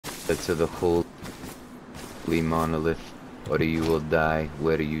to the holy monolith, or you will die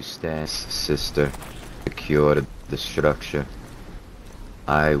where you stand, sister. Secure the structure.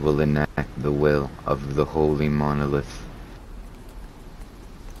 I will enact the will of the holy monolith.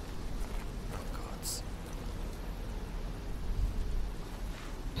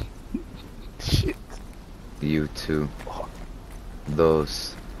 Shit. You too.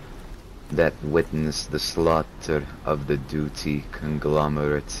 Those that witnessed the slaughter of the duty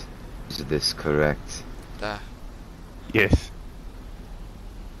conglomerate. Is this correct? Yes.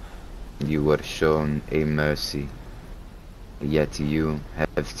 You were shown a mercy, yet you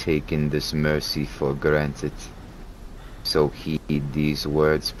have taken this mercy for granted. So heed these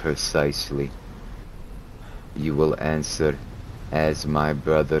words precisely. You will answer as my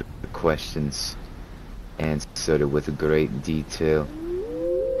brother questions. Answer with great detail.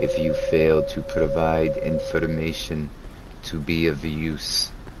 If you fail to provide information to be of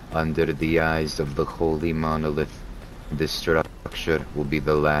use under the eyes of the holy monolith, this structure will be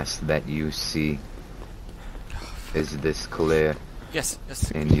the last that you see. Is this clear? Yes.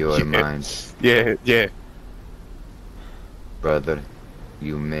 In your mind? Yeah. Brother,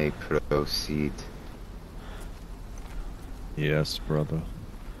 you may proceed. Yes, brother.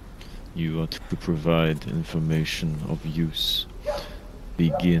 You are to provide information of use.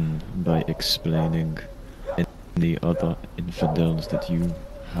 Begin by explaining any other infidels that you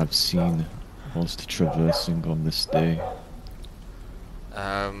have seen whilst traversing on this day.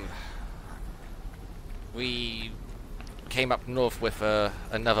 We came up north with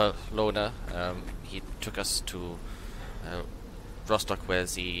another loner. He took us to Rostock, where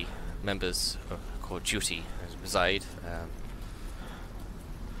the members called Duty reside.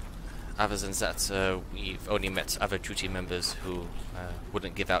 Other than that, we've only met other Duty members who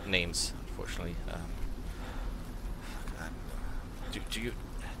wouldn't give out names, unfortunately.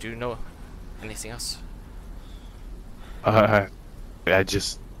 Do you know anything else? I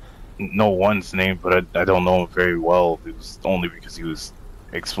just know one's name, but I don't know him very well. It was only because he was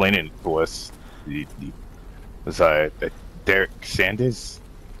explaining it to us. He was Derek Sanders.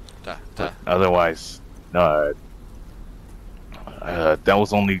 Otherwise, no. That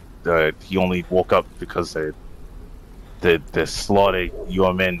was only. He only woke up because the slaughter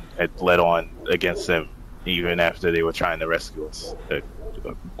your men had led on against him, even after they were trying to rescue us.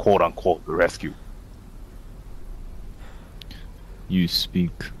 Quote unquote the rescue. You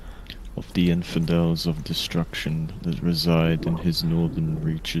speak of the infidels of destruction that reside in his northern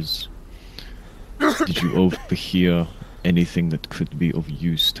reaches. Did you overhear anything that could be of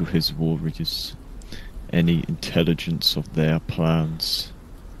use to his warriors? Any intelligence of their plans?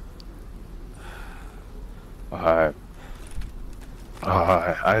 I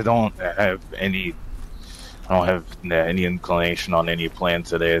don't have any. I don't have any inclination on any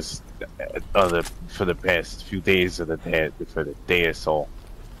plans of theirs, other for the past few days of the day, for the day or so.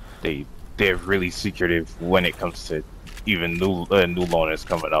 They're really secretive when it comes to even new loners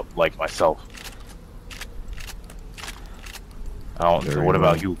coming up like myself. I don't. So what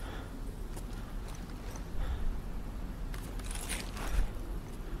about you?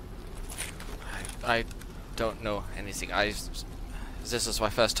 I don't know anything. This is my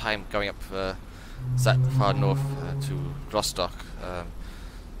first time going up that far north to Rostock.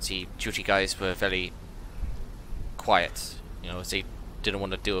 The Duty guys were very quiet. They didn't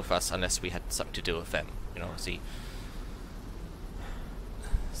want to deal with us unless we had something to do with them.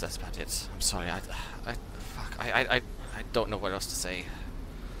 That's about it. I'm sorry. I don't know what else to say.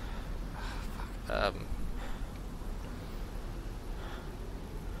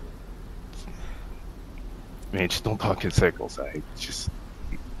 Man, just don't talk in circles.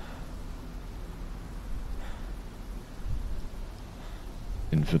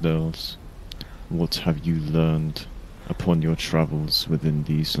 Infidels, what have you learned upon your travels within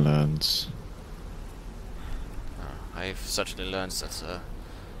these lands? I've certainly learned that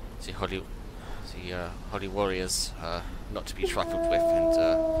the holy warriors are not to be trifled with, and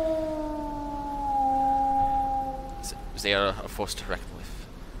they are a force to reckon with.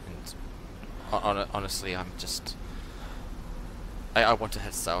 And honestly, I want to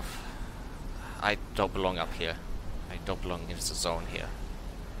head south. I don't belong up here. I don't belong in this zone here.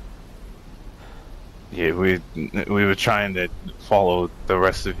 Yeah, we were trying to follow the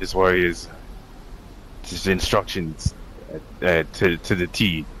rest of his warriors' instructions to the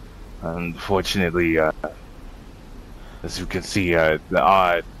T. Unfortunately, as you can see,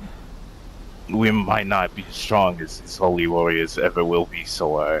 we might not be as strong as his holy warriors ever will be.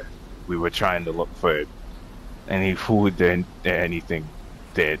 So we were trying to look for any food and anything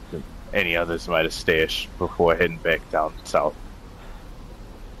that any others might have stashed before heading back down south.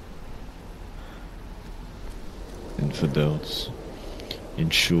 infidels.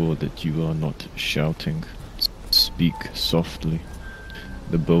 Ensure that you are not shouting. Speak softly.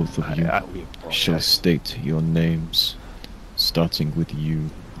 The both of you shall state your names, starting with you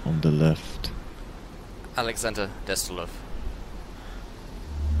on the left. Alexander Destilov.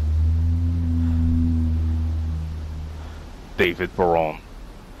 David Baron.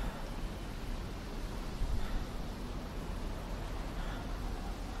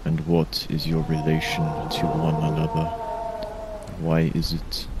 And what is your relation to one another? Why is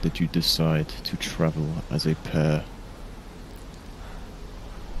it that you decide to travel as a pair?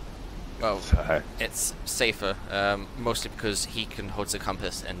 Well, it's safer, mostly because he can hold the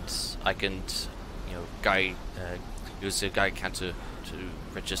compass and I can, use the guide counter to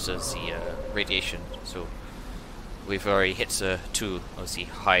register the radiation. So we've already hit 2 of the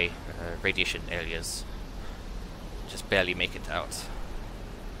high radiation areas. Just barely make it out.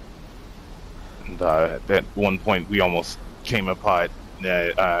 And at one point we almost came apart.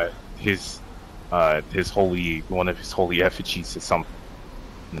 One of his holy effigies or something.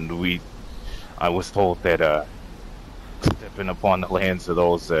 And I was told that stepping upon the lands of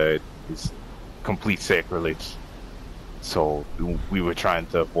those is complete sacrilege. So we were trying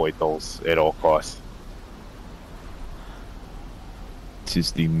to avoid those at all costs. It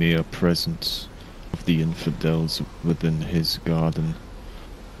is the mere presence of the infidels within his garden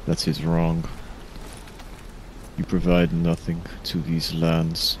that is wrong. You provide nothing to these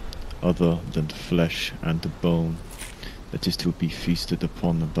lands other than flesh and bone that is to be feasted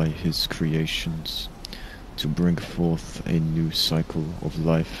upon by his creations, to bring forth a new cycle of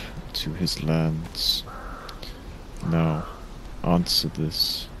life to his lands. Now, answer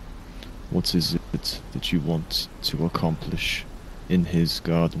this. What is it that you want to accomplish in his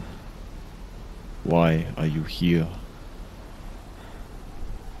garden? Why are you here?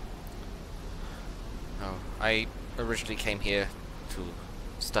 Oh, I originally came here to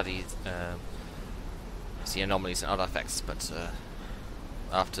study the anomalies and artifacts, but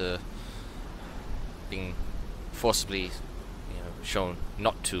after being forcibly, shown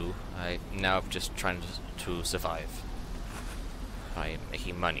not to, I'm now just trying to survive by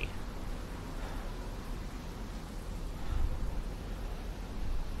making money.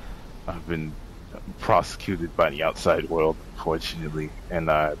 I've been prosecuted by the outside world, unfortunately, and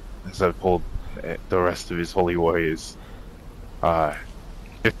as I've told the rest of his holy warriors,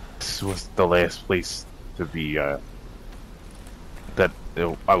 this was the last place to be, that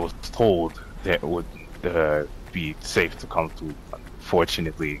I was told that it would be safe to come to.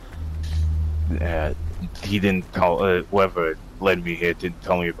 Unfortunately, he didn't tell, whoever led me here didn't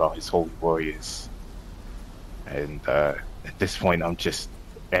tell me about his holy warriors. And at this point, I'm just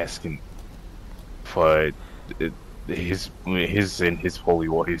asking for his and his holy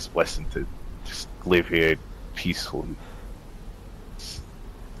warriors' blessing to just live here peacefully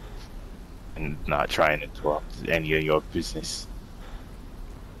and not try and interrupt any of your business.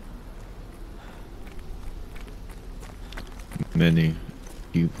 Many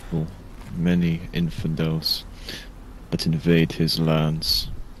people, many infidels that invade his lands,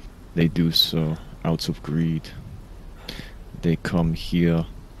 they do so out of greed. They come here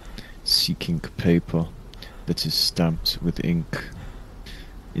seeking paper that is stamped with ink.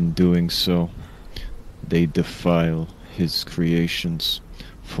 In doing so, they defile his creations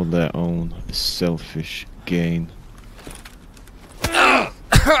for their own selfish gain. Fuck.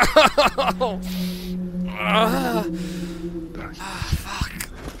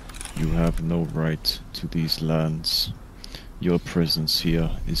 You have no right to these lands. Your presence here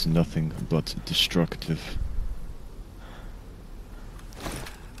is nothing but destructive.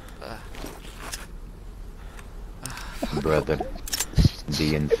 Brother,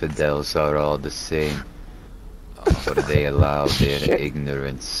 the infidels are all the same, for they allow their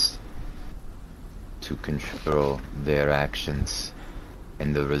ignorance to control their actions,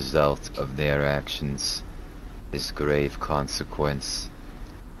 and the result of their actions is grave consequence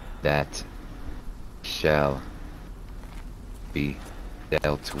that shall be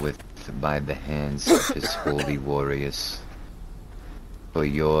dealt with by the hands of his holy warriors. For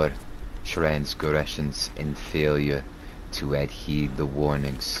your transgressions and failure to adhere the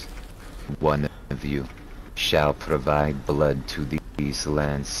warnings, one of you shall provide blood to these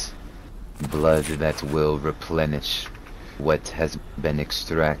lands, blood that will replenish what has been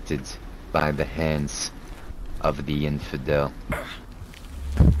extracted by the hands of the infidel.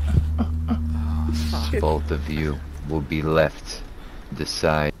 Both of you will be left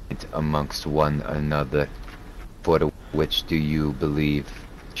decide amongst one another, for which do you believe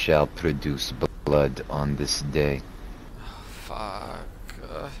shall produce blood on this day? Fuck.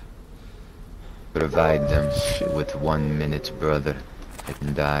 Provide them with 1 minute, brother,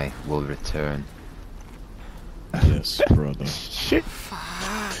 and I will return. Yes, brother. Shit.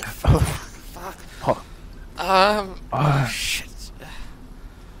 Fuck. Oh. Shit.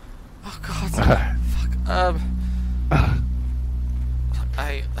 Oh god. Fuck.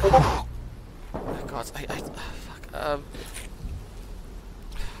 Oh god. Fuck.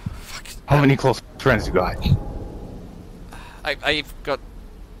 Fuck. How many close friends you got? I've got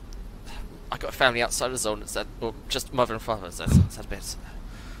a family outside the zone. It's that, or just mother and father. That's a bit.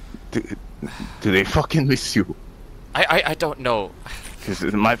 Do they fucking miss you? I don't know. Cause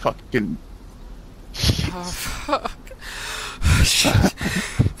my fucking. Oh fuck. Shit.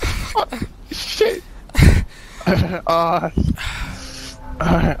 Shit.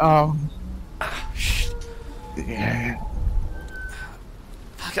 Yeah.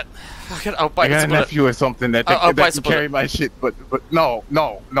 Fuck it. I'll bite I got this a bullet. nephew or something that I'll bite can the bullet. carry my shit, but no,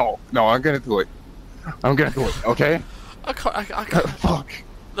 I'm gonna do it. I'm gonna do it, okay? I can't. Fuck.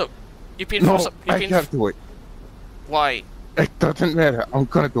 Look, you've been. No, you've I been. can't do it. Why? It doesn't matter. I'm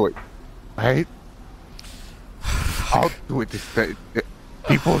gonna do it. Alright? I'll do it this day.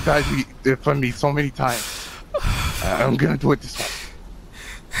 People have died from me so many times. I'm gonna do it this way.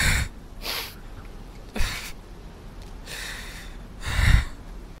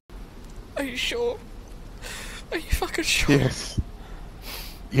 Are you sure? Are you fucking sure? Yes.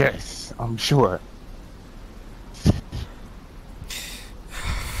 Yes, I'm sure.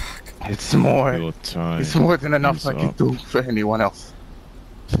 It's more. Your time. It's more than enough is I can up. do for anyone else.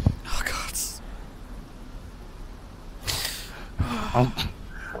 Oh god. I'm,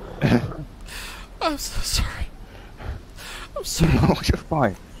 I'm so sorry. I'm sorry. no, you're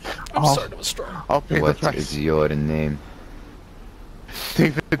fine. I'm I'll- sorry to be strong. I'll pay the What price. is your name?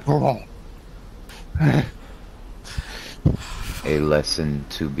 David Barone. A lesson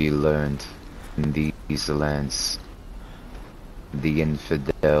to be learned in these lands. The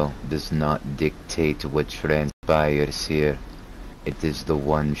infidel does not dictate what transpires here. It is the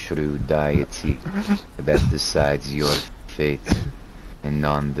one true deity that decides your fate. And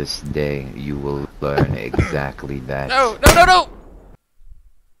on this day, you will learn exactly that. No! No! No! No!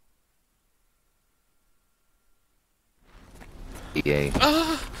 Yea,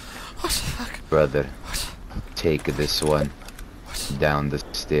 What the fuck? brother, take this one down the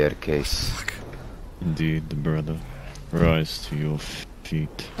staircase. Indeed, the brother. Rise to your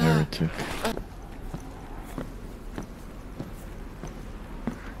feet, heretic.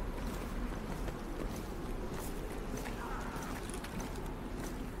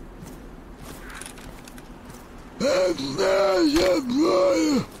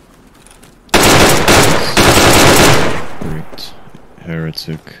 Great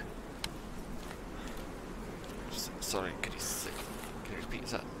heretic. Sorry, can you repeat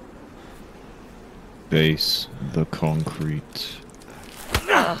that? Face the concrete.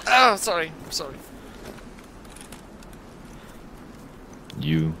 Oh, sorry. I'm sorry.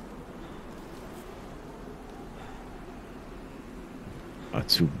 You are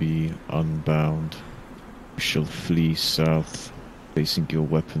to be unbound. You shall flee south, placing your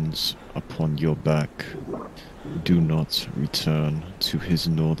weapons upon your back. Do not return to his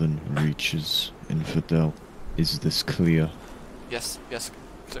northern reaches, infidel. Is this clear? Yes,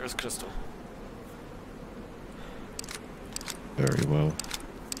 clear as crystal. Very well.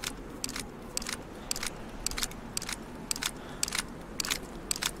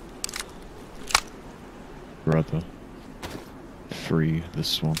 Brother, free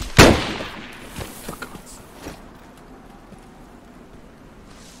this one. Oh god.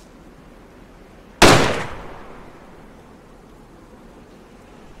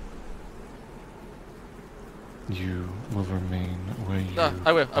 You will remain where you No,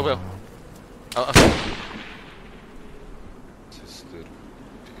 I will. are. Sister,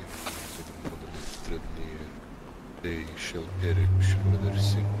 to the monolith dread near, they shall perish for their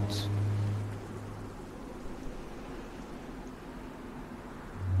sins.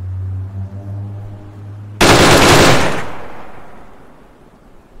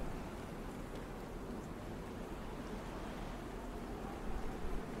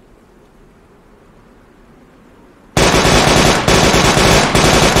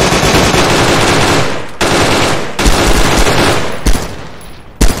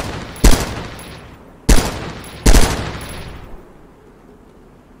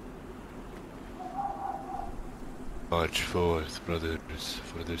 March forth, brothers,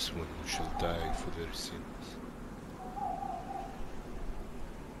 for this one who shall die for their sins.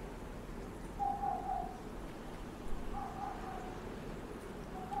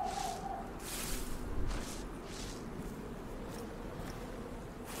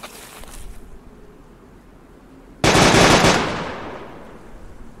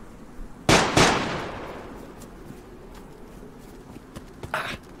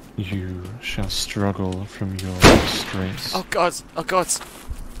 You shall struggle from your restraints. Oh god! Oh god!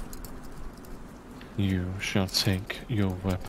 You shall take your weapon.